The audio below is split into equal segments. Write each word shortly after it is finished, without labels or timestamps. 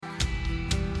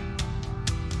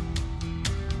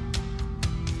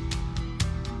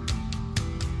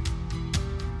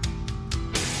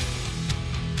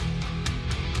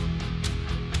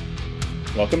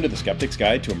Welcome to the Skeptic's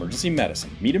Guide to Emergency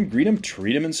Medicine. Meet 'em, greet 'em,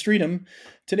 treat 'em, and street 'em.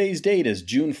 Today's date is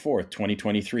June 4th,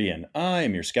 2023, and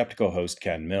I'm your skeptical host,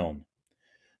 Ken Milne.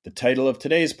 The title of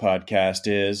today's podcast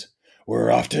is,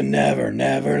 We're Off to Never,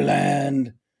 Never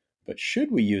Land. But should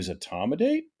we use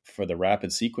Etomidate for the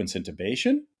rapid sequence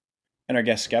intubation? And our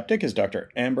guest skeptic is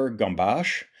Dr. Amber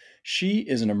Gombash. She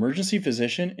is an emergency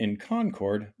physician in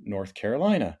Concord, North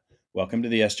Carolina. Welcome to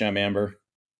the SGEM, Amber.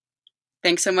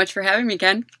 Thanks so much for having me,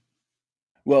 Ken.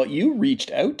 Well, you reached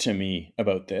out to me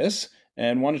about this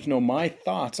and wanted to know my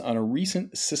thoughts on a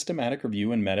recent systematic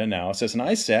review and meta-analysis. And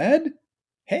I said,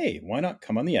 hey, why not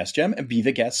come on the SGEM and be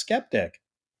the guest skeptic?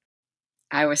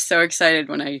 I was so excited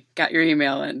when I got your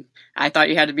email, and I thought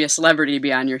you had to be a celebrity to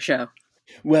be on your show.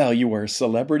 Well, you are a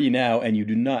celebrity now, and you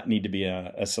do not need to be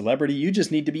a celebrity. You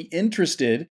just need to be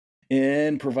interested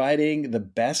in providing the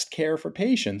best care for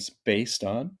patients based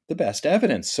on the best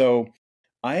evidence. So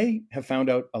I have found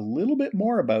out a little bit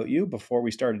more about you before we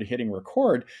started hitting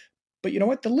record. But you know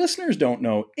what? The listeners don't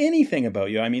know anything about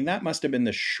you. I mean, that must have been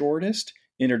the shortest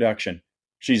introduction.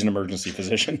 She's an emergency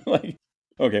physician.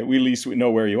 Okay, at least we know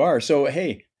where you are. So,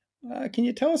 hey, can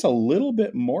you tell us a little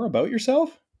bit more about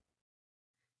yourself?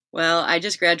 Well, I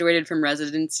just graduated from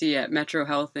residency at Metro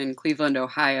Health in Cleveland,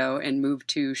 Ohio, and moved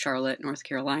to Charlotte, North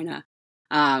Carolina.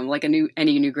 Like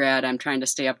any new grad, I'm trying to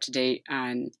stay up to date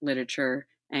on literature.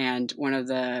 And one of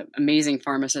the amazing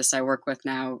pharmacists I work with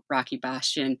now, Rocky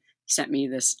Bastian, sent me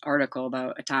this article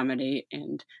about Etomidate,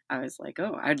 and I was like,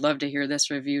 oh, I'd love to hear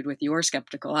this reviewed with your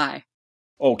skeptical eye.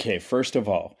 Okay, first of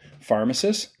all,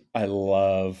 pharmacists. I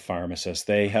love pharmacists.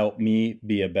 They help me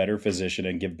be a better physician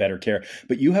and give better care.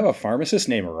 But you have a pharmacist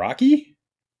named Rocky?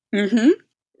 Mm-hmm.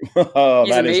 Oh,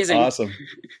 He's that amazing. is awesome.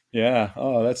 Yeah.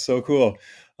 Oh, that's so cool.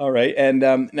 All right. And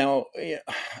now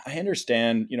I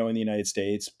understand, in the United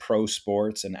States, pro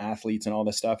sports and athletes and all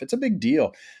this stuff, it's a big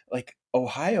deal. Like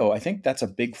Ohio, I think that's a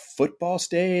big football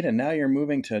state. And now you're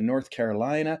moving to North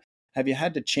Carolina. Have you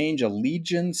had to change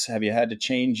allegiance? Have you had to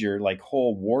change your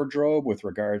whole wardrobe with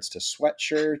regards to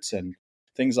sweatshirts and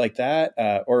things like that?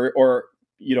 Or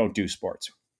you don't do sports?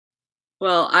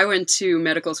 Well, I went to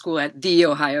medical school at The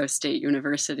Ohio State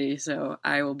University, so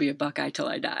I will be a Buckeye till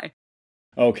I die.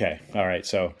 Okay. All right.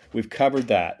 So we've covered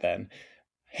that then.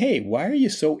 Hey, why are you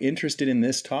so interested in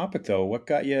this topic, though? What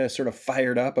got you sort of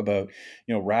fired up about,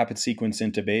 rapid sequence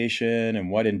intubation and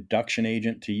what induction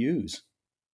agent to use?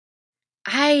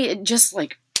 I guess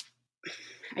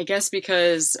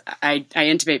because I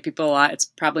intubate people a lot, it's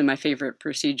probably my favorite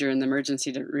procedure in the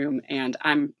emergency room. And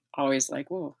I'm always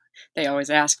like, whoa, they always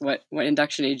ask what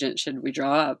induction agent should we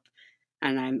draw up?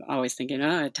 And I'm always thinking,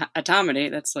 Etomidate,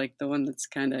 that's like the one that's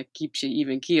kind of keeps you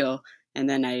even keel. And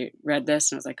then I read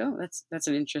this and I was like, oh, that's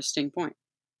an interesting point.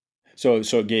 So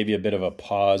it gave you a bit of a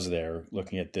pause there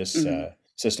looking at this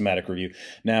systematic review.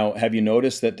 Now, have you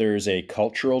noticed that there's a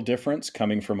cultural difference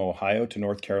coming from Ohio to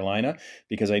North Carolina?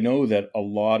 Because I know that a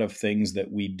lot of things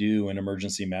that we do in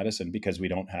emergency medicine, because we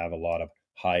don't have a lot of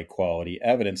high quality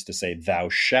evidence to say thou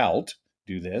shalt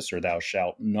do this or thou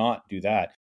shalt not do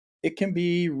that, it can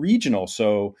be regional.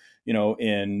 So,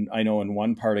 I know in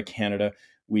one part of Canada,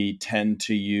 we tend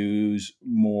to use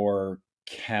more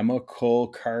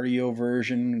chemical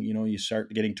cardioversion. You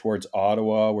start getting towards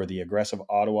Ottawa, where the aggressive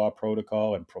Ottawa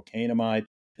protocol and procainamide.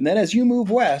 And then as you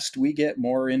move west, we get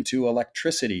more into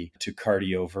electricity to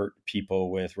cardiovert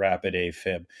people with rapid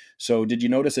AFib. So did you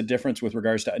notice a difference with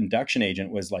regards to induction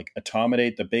agent? Was like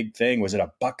Etomidate the big thing? Was it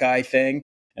a Buckeye thing?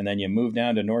 And then you move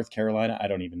down to North Carolina. I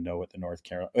don't even know what the North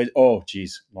Carolina... Oh,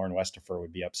 geez, Lauren Westerfer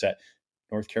would be upset.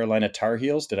 North Carolina Tar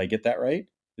Heels? Did I get that right?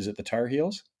 Is it the Tar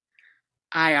Heels?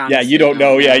 Yeah, you don't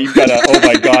know. Yeah, you've got to... Oh,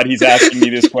 my God, he's asking me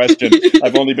this question.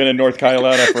 I've only been in North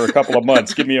Carolina for a couple of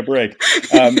months. Give me a break.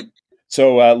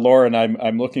 So, Lauren,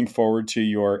 I'm looking forward to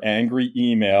your angry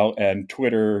email and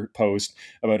Twitter post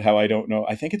about how I don't know.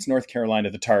 I think it's North Carolina,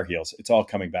 the Tar Heels. It's all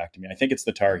coming back to me. I think it's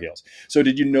the Tar Heels. So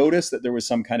did you notice that there was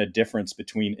some kind of difference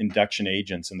between induction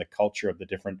agents and the culture of the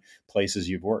different places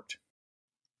you've worked?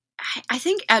 I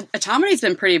think Etomidate's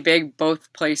been pretty big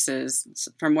both places,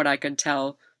 from what I could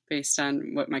tell based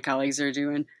on what my colleagues are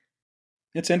doing.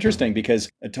 It's interesting because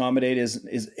Etomidate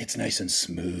it's nice and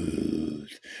smooth,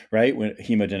 right? When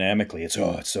hemodynamically, it's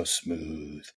so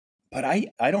smooth. But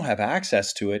I don't have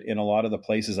access to it in a lot of the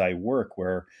places I work,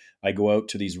 where I go out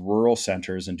to these rural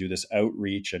centers and do this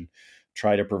outreach and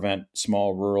try to prevent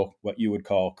small rural, what you would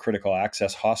call critical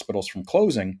access hospitals from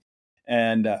closing.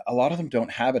 And a lot of them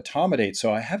don't have Etomidate,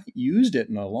 so I haven't used it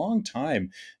in a long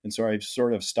time. And so I've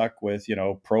sort of stuck with,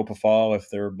 propofol if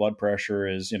their blood pressure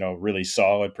is, really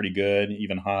solid, pretty good,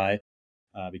 even high.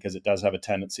 because it does have a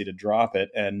tendency to drop it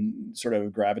and sort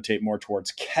of gravitate more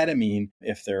towards ketamine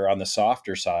if they're on the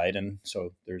softer side. And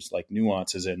so there's like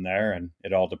nuances in there, and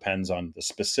it all depends on the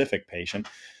specific patient.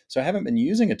 So I haven't been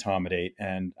using Etomidate,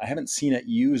 and I haven't seen it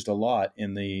used a lot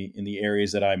in the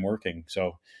areas that I'm working.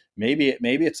 So maybe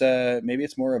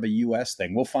it's more of a US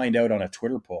thing. We'll find out on a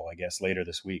Twitter poll, I guess, later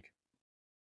this week.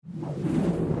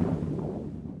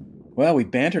 Well, we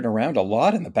bantered around a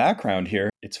lot in the background here.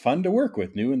 It's fun to work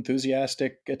with new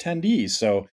enthusiastic attendees.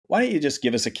 So why don't you just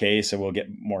give us a case and we'll get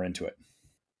more into it?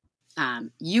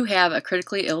 You have a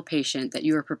critically ill patient that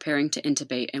you are preparing to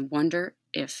intubate and wonder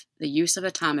if the use of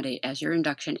Etomidate as your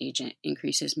induction agent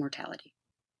increases mortality.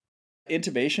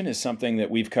 Intubation is something that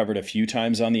we've covered a few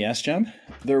times on the SGEM.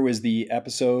 There was the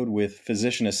episode with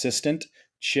physician assistant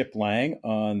Chip Lang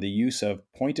on the use of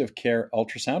point of care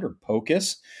ultrasound, or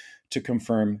POCUS, to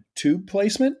confirm tube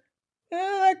placement.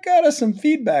 That got us some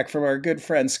feedback from our good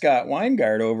friend Scott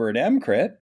Weingart over at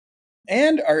MCRIT.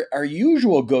 And our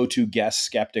usual go-to guest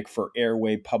skeptic for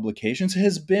airway publications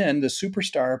has been the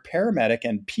superstar paramedic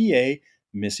and PA,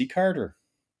 Missy Carter.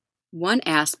 One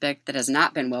aspect that has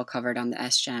not been well covered on the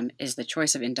SGEM is the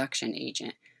choice of induction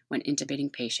agent when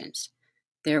intubating patients.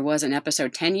 There was an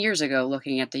episode 10 years ago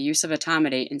looking at the use of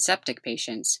Etomidate in septic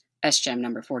patients, SGEM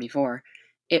number 44.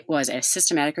 It was a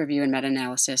systematic review and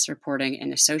meta-analysis reporting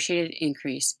an associated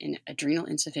increase in adrenal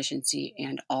insufficiency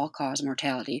and all-cause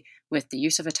mortality with the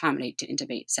use of Etomidate to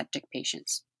intubate septic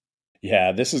patients.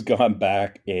 Yeah, this has gone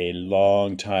back a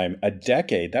long time, a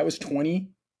decade. That was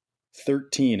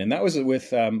 2013, and that was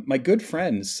with my good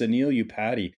friend Sunil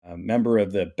Upati, a member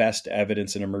of the Best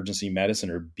Evidence in Emergency Medicine,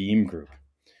 or BEAM group.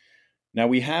 Now,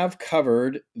 we have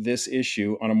covered this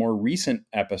issue on a more recent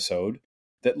episode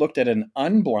that looked at an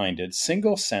unblinded,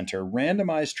 single-center,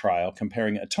 randomized trial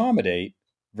comparing Etomidate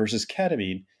versus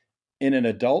ketamine in an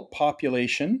adult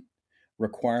population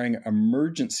requiring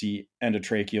emergency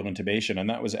endotracheal intubation, and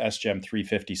that was SGEM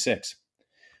 356.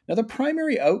 Now, the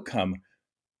primary outcome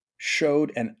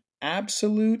showed an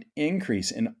absolute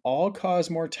increase in all-cause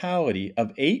mortality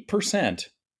of 8%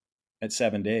 at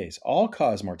 7 days.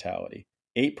 All-cause mortality,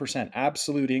 8%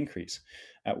 absolute increase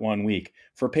at 1 week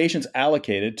for patients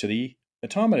allocated to the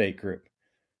Etomidate group.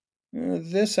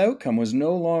 This outcome was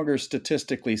no longer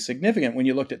statistically significant when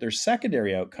you looked at their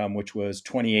secondary outcome, which was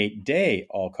 28-day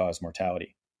all-cause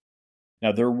mortality.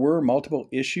 Now, there were multiple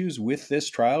issues with this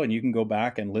trial, and you can go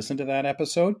back and listen to that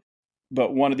episode.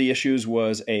 But one of the issues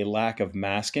was a lack of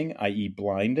masking, i.e.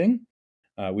 blinding.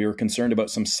 We were concerned about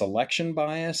some selection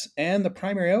bias and the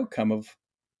primary outcome of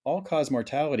all-cause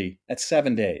mortality at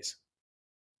 7 days.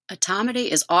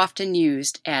 Etomidate is often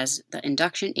used as the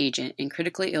induction agent in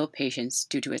critically ill patients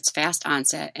due to its fast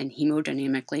onset and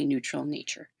hemodynamically neutral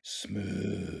nature.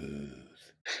 Smooth.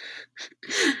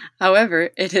 However,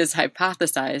 it is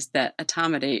hypothesized that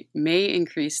Etomidate may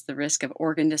increase the risk of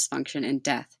organ dysfunction and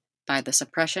death by the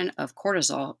suppression of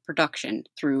cortisol production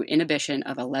through inhibition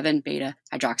of 11-beta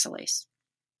hydroxylase.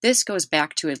 This goes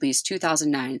back to at least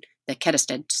 2009, the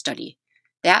Ketested study.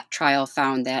 That trial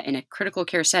found that in a critical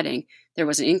care setting, there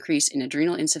was an increase in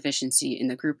adrenal insufficiency in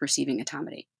the group receiving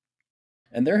Etomidate.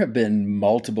 And there have been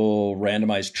multiple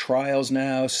randomized trials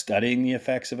now studying the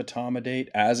effects of Etomidate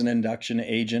as an induction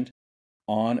agent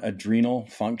on adrenal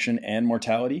function and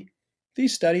mortality.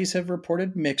 These studies have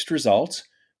reported mixed results,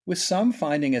 with some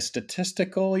finding a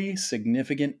statistically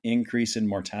significant increase in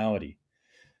mortality.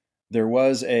 There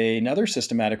was another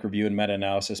systematic review and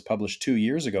meta-analysis published 2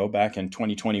 years ago, back in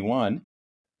 2021,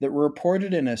 that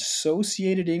reported an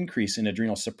associated increase in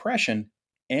adrenal suppression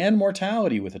and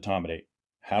mortality with Etomidate.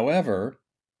 However,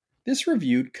 this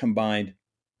review combined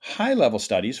high-level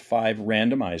studies, 5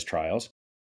 randomized trials,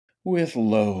 with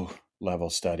low-level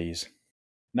studies,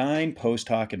 9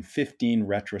 post-hoc and 15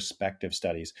 retrospective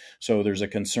studies. So there's a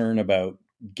concern about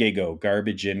GIGO,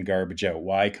 garbage in, garbage out.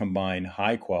 Why combine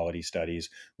high-quality studies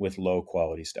with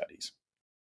low-quality studies?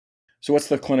 So what's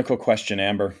the clinical question,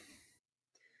 Amber?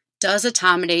 Does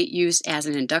Etomidate used as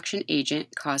an induction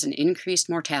agent cause an increased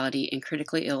mortality in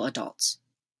critically ill adults?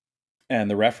 And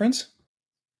the reference?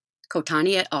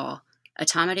 Kotani et al.,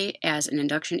 Etomidate as an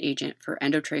induction agent for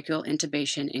endotracheal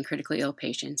intubation in critically ill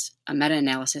patients, a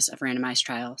meta-analysis of randomized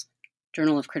trials,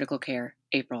 Journal of Critical Care,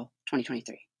 April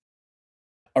 2023.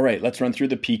 All right, let's run through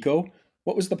the PICO.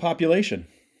 What was the population?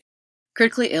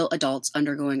 Critically ill adults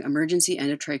undergoing emergency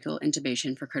endotracheal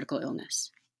intubation for critical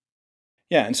illness.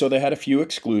 Yeah, and so they had a few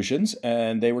exclusions,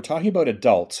 and they were talking about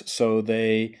adults. So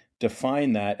they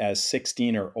define that as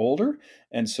 16 or older.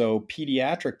 And so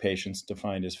pediatric patients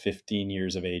defined as 15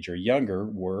 years of age or younger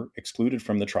were excluded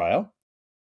from the trial.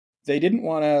 They didn't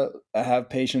want to have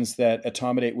patients that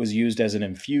etomidate was used as an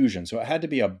infusion. So it had to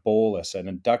be a bolus, an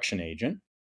induction agent.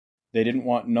 They didn't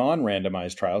want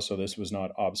non-randomized trials. So this was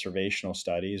not observational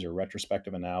studies or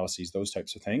retrospective analyses, those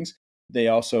types of things. They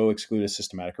also excluded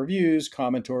systematic reviews,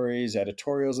 commentaries,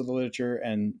 editorials of the literature,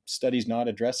 and studies not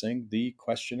addressing the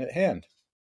question at hand.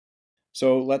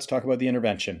 So let's talk about the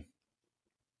intervention.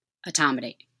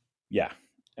 Etomidate. Yeah.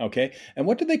 Okay. And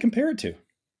what did they compare it to?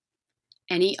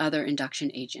 Any other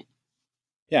induction agent.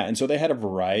 Yeah, and so they had a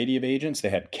variety of agents. They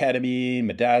had ketamine,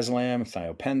 midazolam,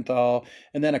 thiopenthol,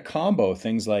 and then a combo,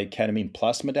 things like ketamine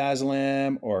plus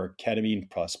midazolam or ketamine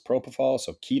plus propofol,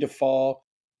 so ketofol.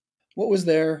 What was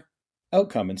their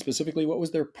outcome, and specifically, what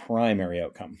was their primary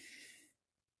outcome?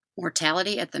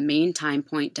 Mortality at the main time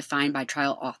point defined by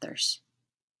trial authors.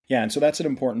 Yeah, and so that's an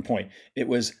important point. It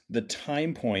was the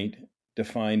time point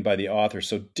defined by the author.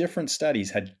 So different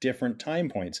studies had different time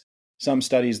points. Some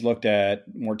studies looked at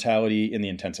mortality in the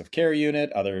intensive care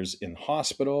unit, others in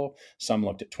hospital. Some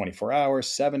looked at 24 hours,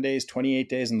 7 days, 28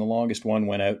 days, and the longest one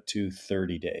went out to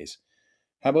 30 days.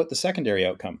 How about the secondary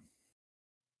outcome?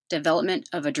 Development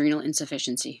of adrenal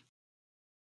insufficiency.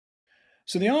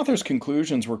 So the author's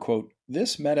conclusions were, quote,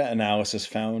 this meta-analysis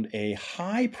found a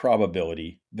high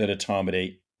probability that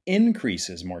etomidate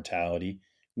increases mortality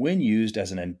when used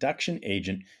as an induction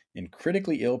agent in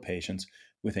critically ill patients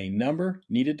with a number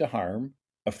needed to harm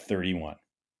of 31.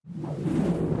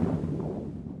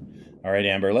 All right,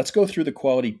 Amber, let's go through the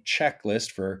quality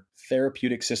checklist for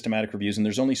therapeutic systematic reviews. And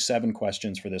there's only 7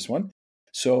 questions for this one.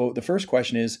 So the first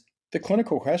question is the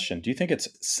clinical question. Do you think it's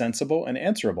sensible and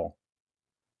answerable?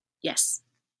 Yes.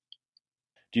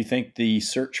 Do you think the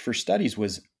search for studies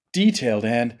was detailed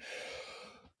and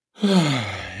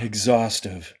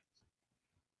exhaustive?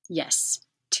 Yes.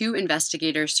 2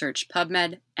 investigators searched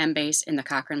PubMed, Embase, and the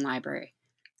Cochrane Library.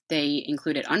 They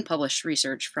included unpublished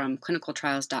research from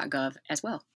clinicaltrials.gov as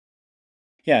well.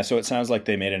 Yeah, so it sounds like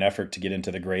they made an effort to get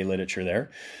into the gray literature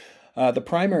there. The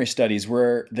primary studies,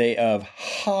 were they of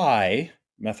high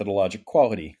methodologic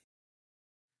quality?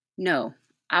 No.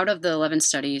 Out of the 11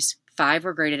 studies, 5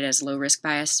 were graded as low risk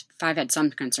bias, 5 had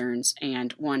some concerns,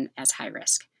 and 1 as high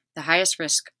risk. The highest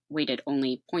risk weighted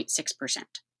only 0.6%.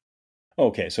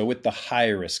 Okay, so with the high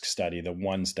risk study, the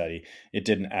one study, it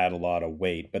didn't add a lot of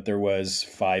weight, but there was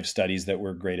 5 studies that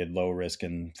were graded low risk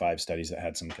and 5 studies that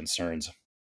had some concerns.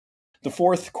 The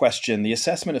fourth question, the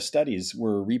assessment of studies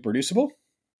were reproducible?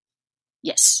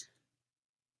 Yes.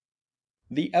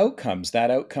 The outcomes,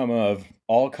 that outcome of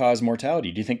all-cause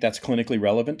mortality, do you think that's clinically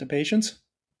relevant to patients?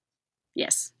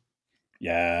 Yes.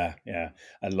 Yeah.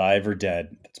 Alive or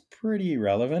dead. That's pretty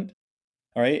relevant.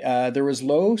 All right. There was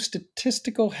low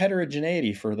statistical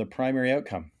heterogeneity for the primary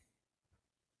outcome.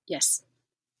 Yes.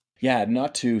 Yeah,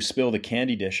 not to spill the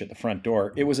candy dish at the front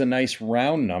door. It was a nice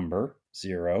round number,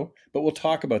 0, but we'll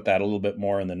talk about that a little bit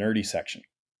more in the nerdy section.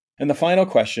 And the final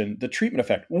question, the treatment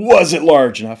effect, was it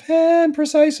large enough and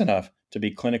precise enough to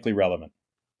be clinically relevant?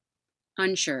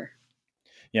 Unsure.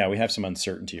 Yeah, we have some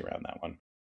uncertainty around that one.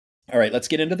 All right, let's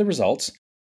get into the results.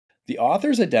 The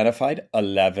authors identified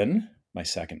 11, my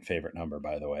second favorite number,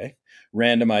 by the way,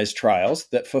 randomized trials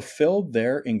that fulfilled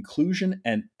their inclusion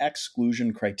and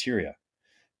exclusion criteria.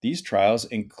 These trials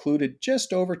included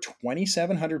just over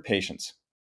 2,700 patients.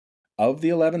 Of the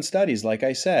 11 studies, like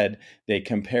I said, they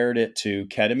compared it to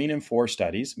ketamine in 4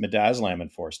 studies, midazolam in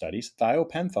 4 studies,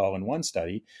 thiopenthol in 1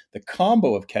 study, the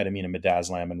combo of ketamine and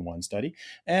midazolam in 1 study,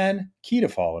 and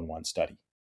ketofol in 1 study.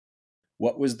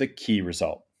 What was the key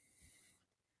result?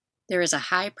 There is a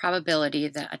high probability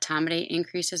that etomidate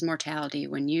increases mortality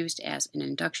when used as an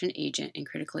induction agent in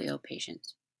critically ill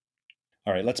patients.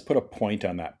 All right, let's put a point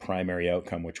on that primary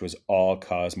outcome, which was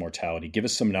all-cause mortality. Give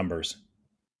us some numbers.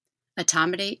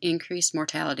 Etomidate increased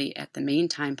mortality at the main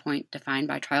time point defined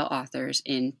by trial authors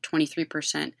in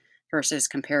 23% versus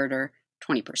comparator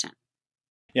 20%.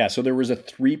 Yeah, so there was a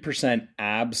 3%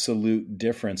 absolute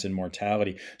difference in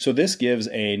mortality. So this gives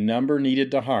a number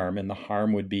needed to harm, and the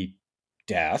harm would be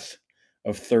death,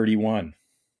 of 31.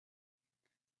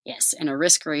 Yes, and a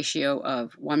risk ratio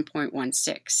of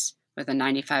 1.16 with a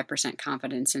 95%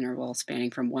 confidence interval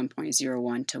spanning from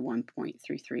 1.01 to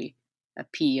 1.33, a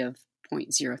p of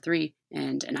 0.03,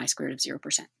 and an I-squared of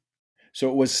 0%. So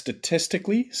it was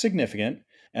statistically significant,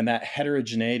 and that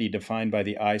heterogeneity defined by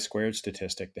the I-squared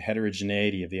statistic, the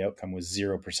heterogeneity of the outcome was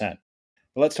 0%.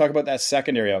 But let's talk about that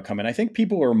secondary outcome. And I think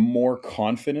people are more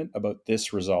confident about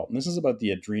this result. And this is about the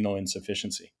adrenal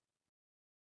insufficiency.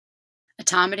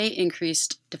 Etomidate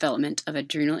increased development of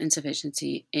adrenal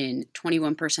insufficiency in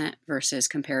 21% versus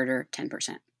comparator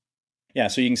 10%. Yeah,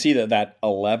 so you can see that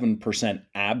 11%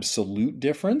 absolute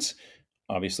difference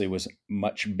obviously was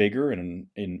much bigger in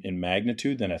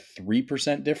magnitude than a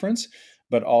 3% difference,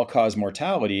 but all-cause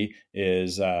mortality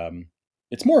is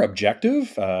it's more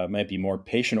objective, might be more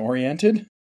patient-oriented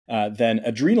than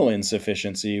adrenal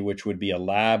insufficiency, which would be a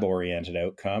lab-oriented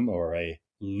outcome or a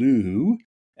LU,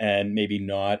 and maybe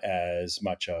not as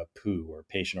much a POO or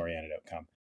patient-oriented outcome.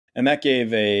 And that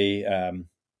gave a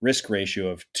risk ratio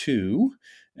of 2,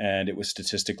 and it was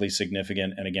statistically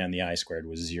significant. And again, the I-squared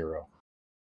was 0.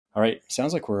 All right,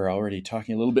 sounds like we're already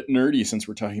talking a little bit nerdy since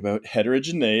we're talking about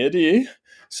heterogeneity.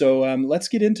 So let's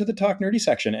get into the talk nerdy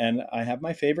section. And I have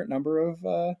my favorite number of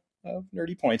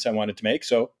nerdy points I wanted to make.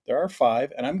 So there are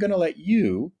 5, and I'm going to let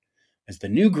you, as the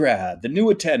new grad, the new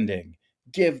attending,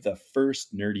 give the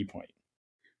first nerdy point.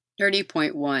 Nerdy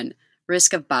point 1,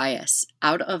 risk of bias.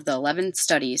 Out of the 11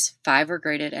 studies, 5 were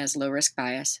graded as low risk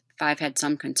bias, 5 had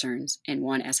some concerns, and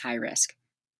 1 as high risk.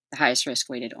 The highest risk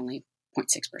weighted only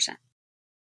 0.6%.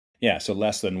 Yeah, so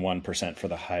less than 1% for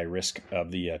the high risk of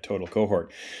the total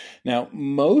cohort. Now,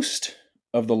 most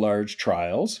of the large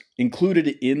trials included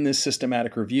in this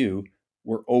systematic review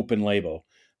were open label.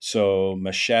 So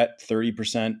Machette,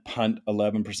 30%, Punt,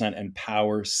 11%, and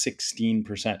Power,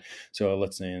 16%. So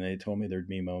let's say, and they told me there'd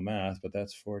be more math, but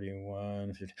that's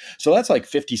 41, 50. So that's like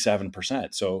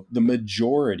 57%. So the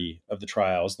majority of the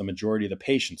trials, the majority of the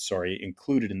patients,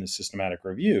 included in the systematic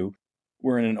review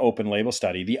were in an open label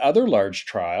study. The other large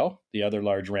trial, the other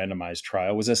large randomized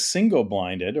trial, was a single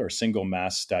blinded or single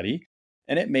mass study,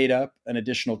 and it made up an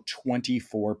additional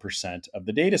 24% of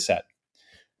the data set.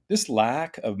 This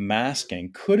lack of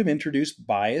masking could have introduced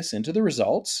bias into the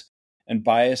results, and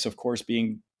bias, of course,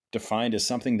 being defined as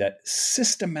something that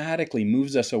systematically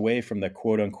moves us away from the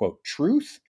quote-unquote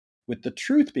truth, with the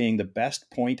truth being the best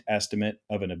point estimate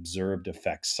of an observed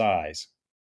effect size.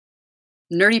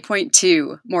 Nerdy point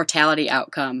 2, mortality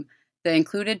outcome. The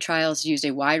included trials used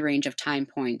a wide range of time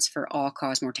points for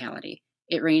all-cause mortality.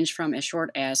 It ranged from as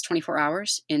short as 24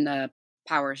 hours in the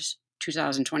Powers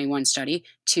 2021 study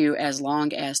to as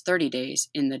long as 30 days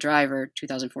in the Driver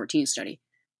 2014 study.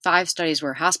 5 studies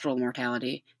were hospital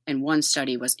mortality, and 1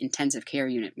 study was intensive care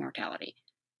unit mortality.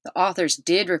 The authors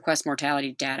did request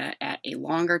mortality data at a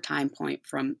longer time point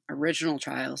from original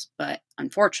trials, but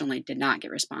unfortunately did not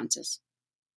get responses.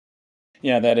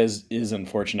 Yeah, that is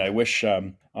unfortunate. I wish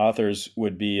authors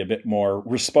would be a bit more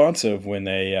responsive when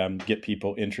they get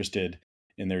people interested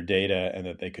in their data and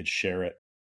that they could share it.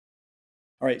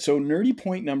 All right, so nerdy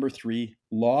point number 3,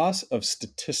 loss of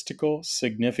statistical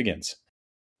significance.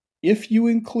 If you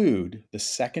include the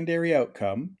secondary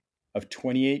outcome of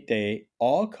 28-day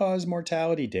all-cause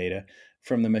mortality data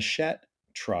from the Machette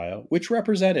trial, which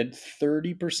represented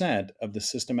 30% of the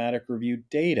systematic review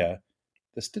data,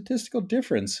 the statistical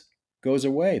difference goes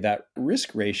away. That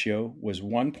risk ratio was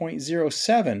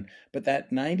 1.07, but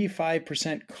that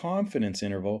 95% confidence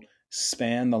interval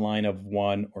spanned the line of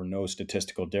 1 or no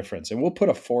statistical difference. And we'll put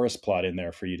a forest plot in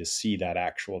there for you to see that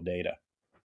actual data.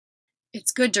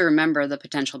 It's good to remember the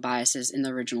potential biases in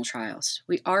the original trials.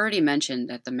 We already mentioned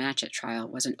that the Machette trial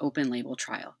was an open-label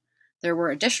trial. There were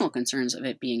additional concerns of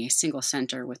it being a single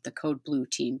center with the Code Blue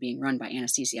team being run by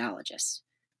anesthesiologists.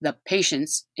 The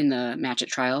patients in the Machette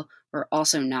trial were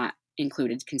also not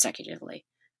included consecutively.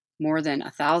 More than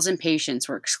 1,000 patients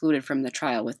were excluded from the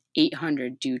trial, with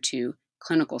 800 due to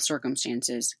clinical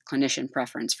circumstances, clinician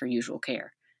preference for usual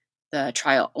care. The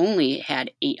trial only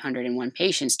had 801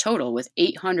 patients total, with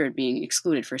 800 being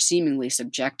excluded for seemingly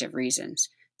subjective reasons.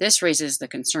 This raises the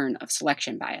concern of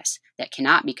selection bias that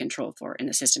cannot be controlled for in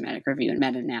the systematic review and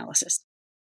meta-analysis.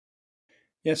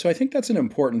 Yeah, so I think that's an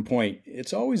important point.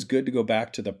 It's always good to go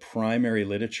back to the primary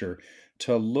literature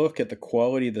to look at the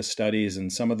quality of the studies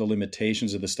and some of the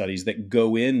limitations of the studies that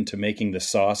go into making the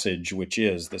sausage, which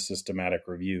is the systematic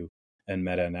review and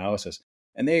meta-analysis.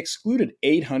 And they excluded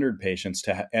 800 patients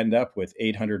to end up with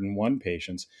 801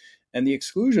 patients. And the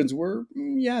exclusions were,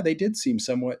 they did seem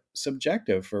somewhat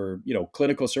subjective for,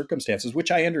 clinical circumstances,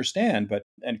 which I understand,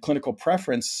 and clinical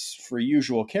preference for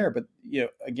usual care. But,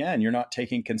 again, you're not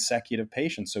taking consecutive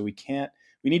patients. So we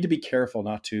need to be careful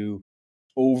not to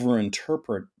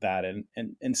overinterpret that.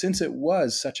 And since it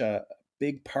was such a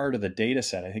big part of the data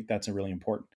set, I think that's really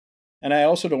important. And I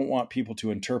also don't want people to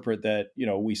interpret that,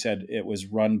 we said it was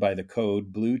run by the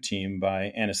Code Blue team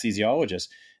by anesthesiologists.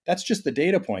 That's just the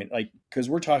data point, because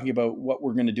we're talking about what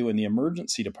we're going to do in the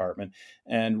emergency department,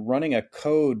 and running a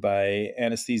code by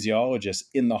anesthesiologists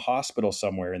in the hospital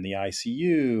somewhere in the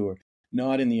ICU or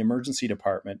not in the emergency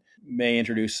department may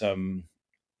introduce some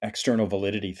external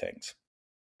validity things.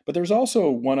 But there's also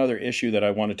one other issue that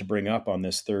I wanted to bring up on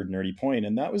this third nerdy point,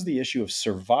 and that was the issue of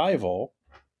survival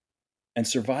and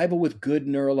survival with good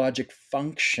neurologic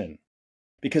function.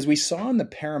 Because we saw in the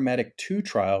Paramedic 2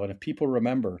 trial, and if people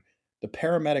remember, the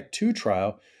Paramedic 2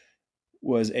 trial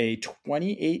was a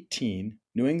 2018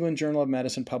 New England Journal of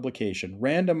Medicine publication,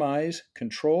 randomized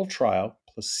control trial,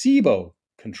 placebo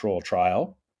control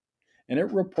trial, and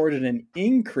it reported an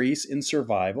increase in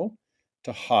survival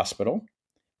to hospital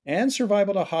and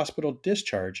survival to hospital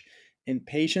discharge in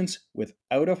patients with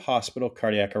out of hospital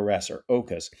cardiac arrest, or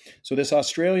OCAs. So this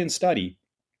Australian study,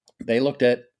 they looked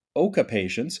at OCA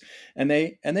patients and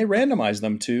they randomized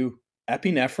them to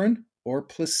epinephrine or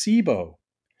placebo.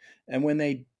 And when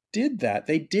they did that,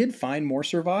 they did find more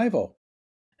survival.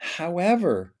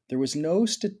 However, there was no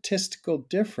statistical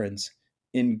difference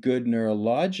in good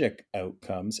neurologic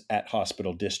outcomes at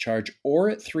hospital discharge or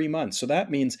at 3 months. So that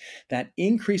means that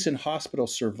increase in hospital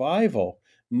survival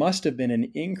must have been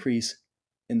an increase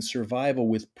in survival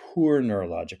with poor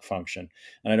neurologic function.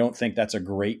 And I don't think that's a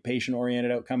great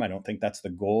patient-oriented outcome. I don't think that's the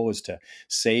goal, is to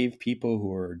save people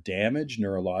who are damaged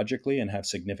neurologically and have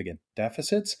significant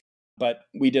deficits. But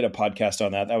we did a podcast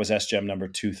on that. That was SGEM number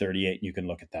 238. And you can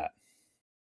look at that.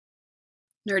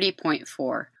 Nerdy point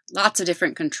 4. Lots of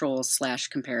different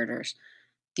controls/comparators.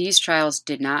 These trials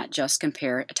did not just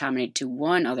compare etomidate to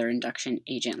one other induction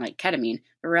agent like ketamine,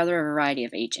 but rather a variety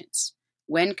of agents.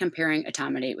 When comparing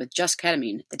etomidate with just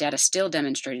ketamine, the data still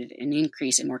demonstrated an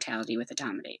increase in mortality with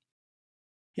etomidate.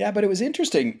 Yeah, but it was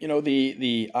interesting.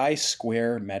 The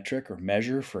I-square metric or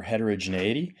measure for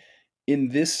heterogeneity in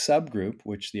this subgroup,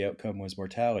 which the outcome was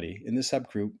mortality, in this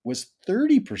subgroup was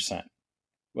 30%.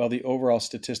 Well, the overall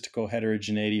statistical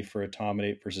heterogeneity for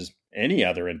etomidate versus any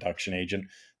other induction agent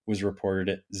was reported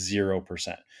at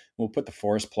 0%. We'll put the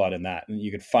forest plot in that, and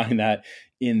you could find that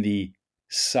in the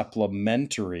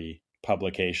supplementary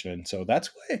publication. And so that's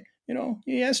why,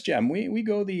 yes, Jem,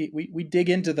 we dig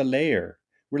into the layer.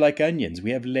 We're like onions.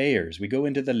 We have layers. We go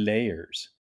into the layers.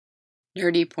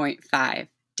 Nerdy point 5.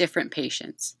 Different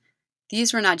patients.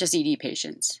 These were not just ED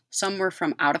patients. Some were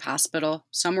from out of hospital,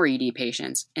 some were ED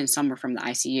patients, and some were from the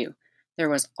ICU. There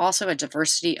was also a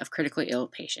diversity of critically ill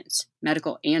patients,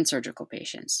 medical and surgical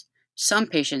patients. Some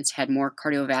patients had more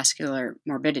cardiovascular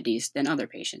morbidities than other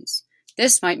patients.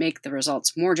 This might make the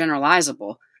results more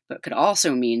generalizable, but could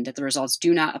also mean that the results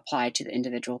do not apply to the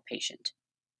individual patient.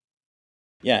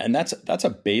 Yeah, and that's a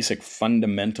basic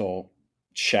fundamental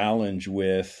challenge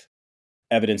with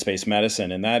evidence-based medicine,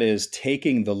 and that is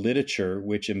taking the literature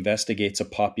which investigates a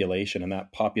population, and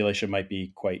that population might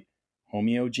be quite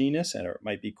homogeneous and it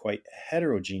might be quite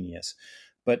heterogeneous,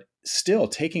 but still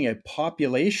taking a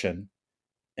population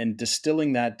and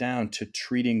distilling that down to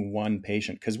treating one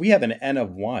patient, because we have an N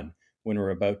of 1 when we're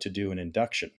about to do an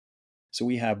induction. So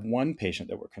we have one patient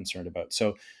that we're concerned about.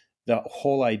 So the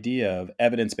whole idea of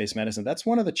evidence-based medicine, that's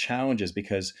one of the challenges,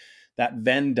 because that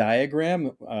Venn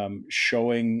diagram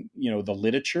showing, the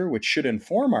literature, which should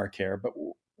inform our care, but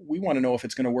we want to know if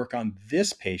it's going to work on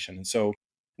this patient. And so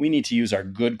we need to use our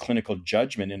good clinical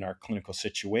judgment in our clinical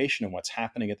situation and what's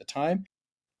happening at the time.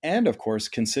 And of course,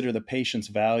 consider the patient's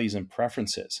values and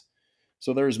preferences.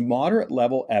 So there's moderate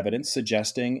level evidence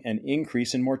suggesting an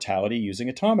increase in mortality using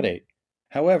etomidate.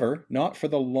 However, not for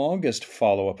the longest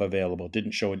follow-up available,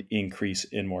 didn't show an increase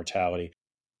in mortality.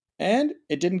 And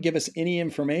it didn't give us any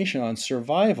information on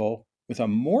survival with a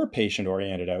more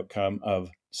patient-oriented outcome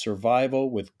of survival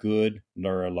with good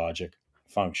neurologic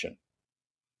function.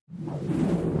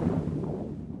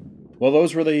 Well,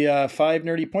 those were the 5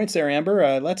 nerdy points there,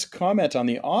 Amber. Let's comment on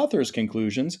the author's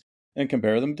conclusions and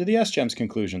compare them to the SGEM's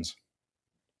conclusions.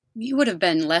 We would have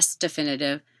been less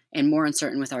definitive and more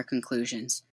uncertain with our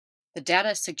conclusions. The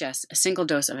data suggests a single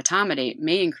dose of etomidate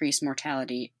may increase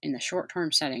mortality in the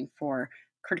short-term setting for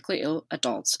critically ill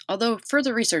adults, although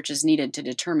further research is needed to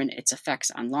determine its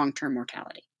effects on long-term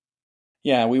mortality.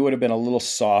 Yeah, we would have been a little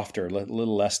softer, a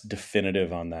little less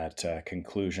definitive on that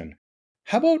conclusion.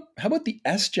 How about the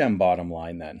SGEM bottom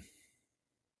line then?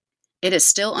 It is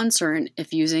still uncertain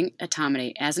if using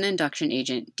etomidate as an induction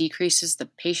agent decreases the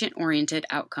patient-oriented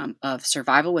outcome of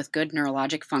survival with good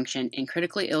neurologic function in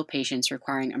critically ill patients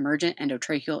requiring emergent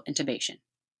endotracheal intubation.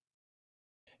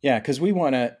 Yeah, because we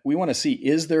want to see,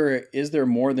 is there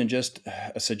more than just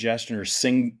a suggestion or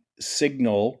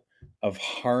signal of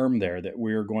harm there, that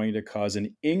we're going to cause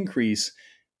an increase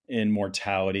in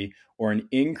mortality or an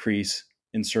increase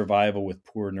in survival with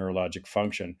poor neurologic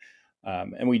function,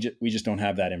 and we just don't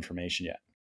have that information yet.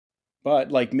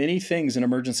 But like many things in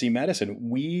emergency medicine,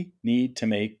 we need to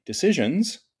make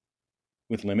decisions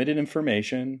with limited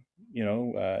information.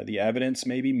 The evidence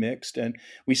may be mixed, and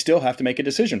we still have to make a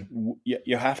decision.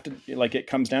 You have to, it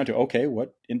comes down to, okay,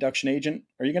 what induction agent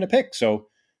are you going to pick? So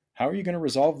how are you going to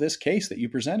resolve this case that you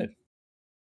presented?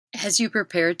 As you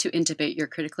prepare to intubate your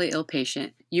critically ill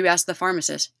patient, you ask the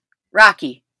pharmacist,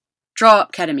 Rocky, draw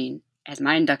up ketamine as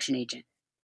my induction agent.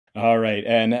 All right.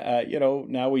 And,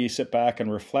 now we sit back and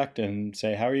reflect and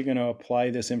say, how are you going to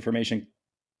apply this information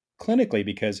clinically?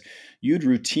 Because you'd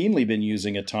routinely been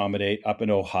using Etomidate up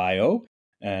in Ohio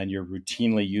and you're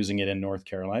routinely using it in North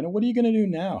Carolina. What are you going to do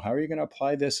now? How are you going to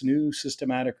apply this new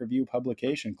systematic review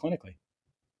publication clinically?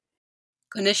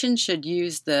 Clinicians should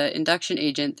use the induction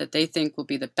agent that they think will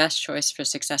be the best choice for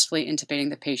successfully intubating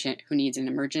the patient who needs an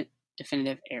emergent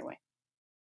definitive airway.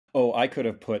 Oh, I could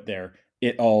have put there,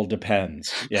 it all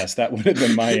depends. Yes, that would have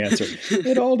been my answer.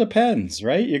 It all depends,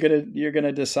 right? You're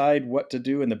gonna decide what to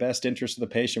do in the best interest of the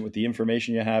patient with the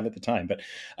information you have at the time. But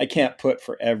I can't put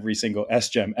for every single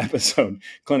SGEM episode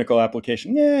clinical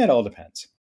application. Yeah, it all depends.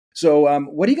 So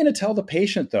what are you going to tell the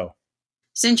patient though?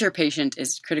 Since your patient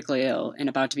is critically ill and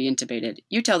about to be intubated,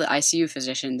 you tell the ICU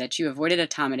physician that you avoided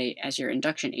Etomidate as your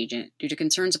induction agent due to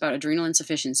concerns about adrenal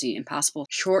insufficiency and possible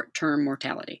short-term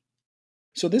mortality.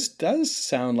 So this does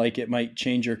sound like it might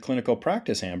change your clinical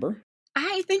practice, Amber.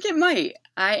 I think it might.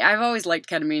 I've always liked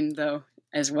ketamine, though,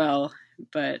 as well,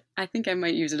 but I think I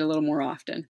might use it a little more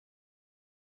often.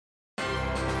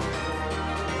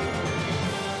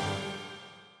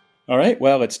 All right,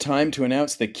 well, it's time to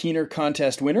announce the Keener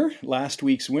contest winner. Last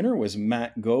week's winner was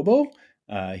Matt Gobo.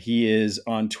 He is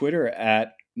on Twitter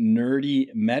at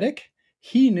NerdyMedic.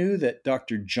 He knew that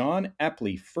Dr. John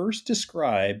Epley first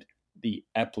described the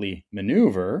Epley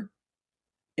maneuver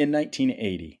in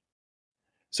 1980.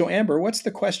 So, Amber, what's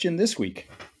the question this week?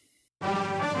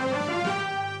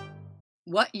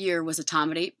 What year was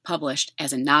Etomidate published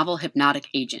as a novel hypnotic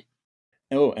agent?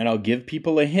 Oh, and I'll give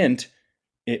people a hint.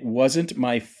 It wasn't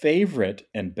my favorite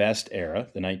and best era,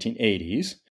 the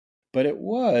 1980s, but it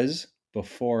was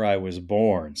before I was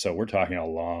born. So we're talking a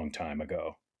long time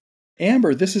ago.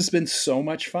 Amber, this has been so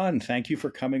much fun. Thank you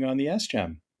for coming on the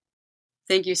SGEM.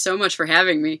 Thank you so much for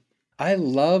having me. I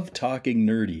love talking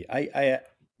nerdy.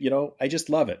 I just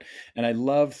love it. And I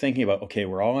love thinking about, okay,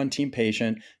 we're all on team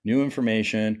patient, new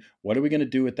information. What are we going to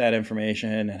do with that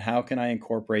information? And how can I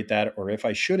incorporate that? Or if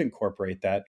I should incorporate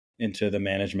that into the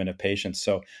management of patients.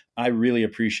 So I really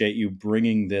appreciate you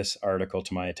bringing this article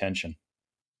to my attention.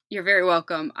 You're very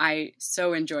welcome. I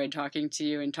so enjoyed talking to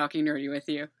you and talking nerdy with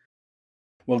you.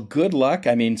 Well, good luck.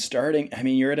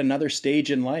 You're at another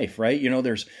stage in life, right?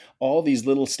 There's all these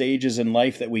little stages in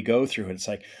life that we go through. And it's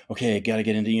like, okay, got to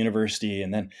get into university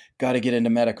and then got to get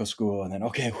into medical school. And then,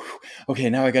 okay,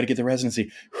 now I got to get the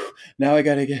residency. Now I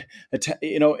got to get,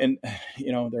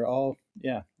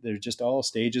 they're just all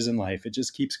stages in life. It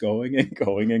just keeps going and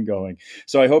going and going.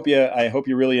 So I hope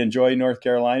you really enjoy North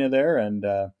Carolina there and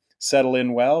settle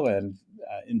in well and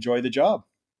enjoy the job.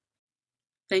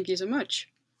 Thank you so much.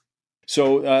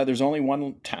 So there's only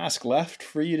one task left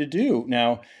for you to do.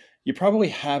 Now, you probably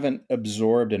haven't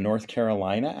absorbed a North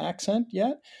Carolina accent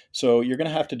yet, so you're going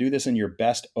to have to do this in your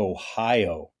best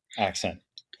Ohio accent.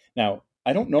 Now,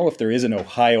 I don't know if there is an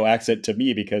Ohio accent to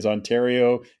me because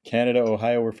Ontario, Canada,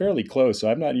 Ohio, we're fairly close,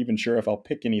 so I'm not even sure if I'll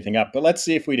pick anything up, but let's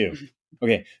see if we do.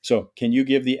 Okay, so can you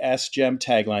give the SGEM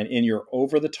tagline in your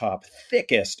over-the-top,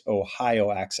 thickest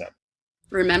Ohio accent?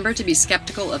 Remember to be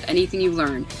skeptical of anything you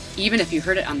learn, even if you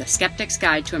heard it on the Skeptic's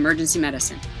Guide to Emergency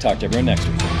Medicine. Talk to everyone next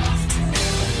week.